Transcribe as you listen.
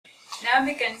Now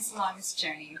begins the longest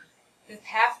journey, the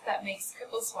path that makes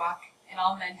cripples walk and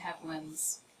all men have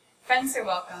limbs. Friends are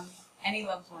welcome, any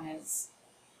loved one is.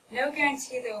 No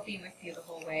guarantee they will be with you the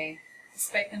whole way,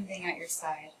 despite them being at your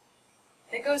side.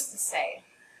 That goes to say,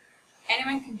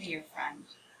 anyone can be your friend.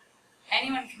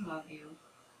 Anyone can love you.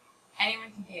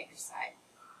 Anyone can be at your side.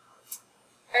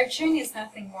 Our journey is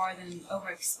nothing more than an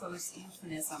overexposed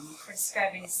euphemism for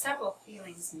describing several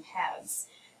feelings and paths.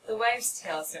 The wives'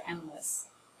 tales are endless,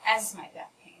 as is my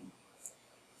back pain.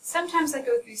 Sometimes I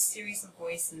go through a series of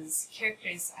voices,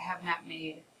 characters I have not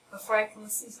made, before I can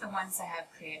listen to the ones I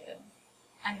have created,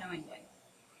 unknowingly.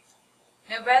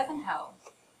 No better than hell,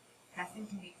 nothing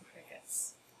can beat the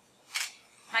crickets.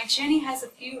 My journey has a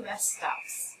few rest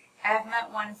stops. I have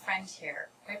met one friend here,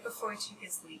 right before he took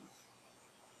his leave.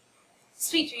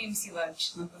 Sweet dreams, you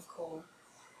large lump of coal.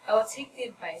 I will take the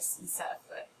advice and set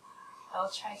afoot. I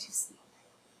will try to sleep.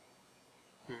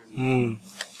 What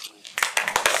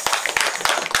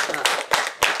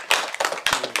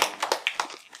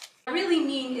I really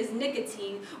mean is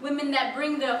nicotine. Women that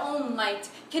bring their own light,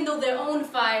 kindle their own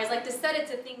fires, like to set it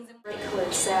to things.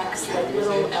 Colored sacs, like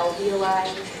little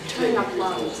alveoli, turning up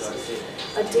lungs.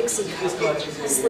 A Dixie cup.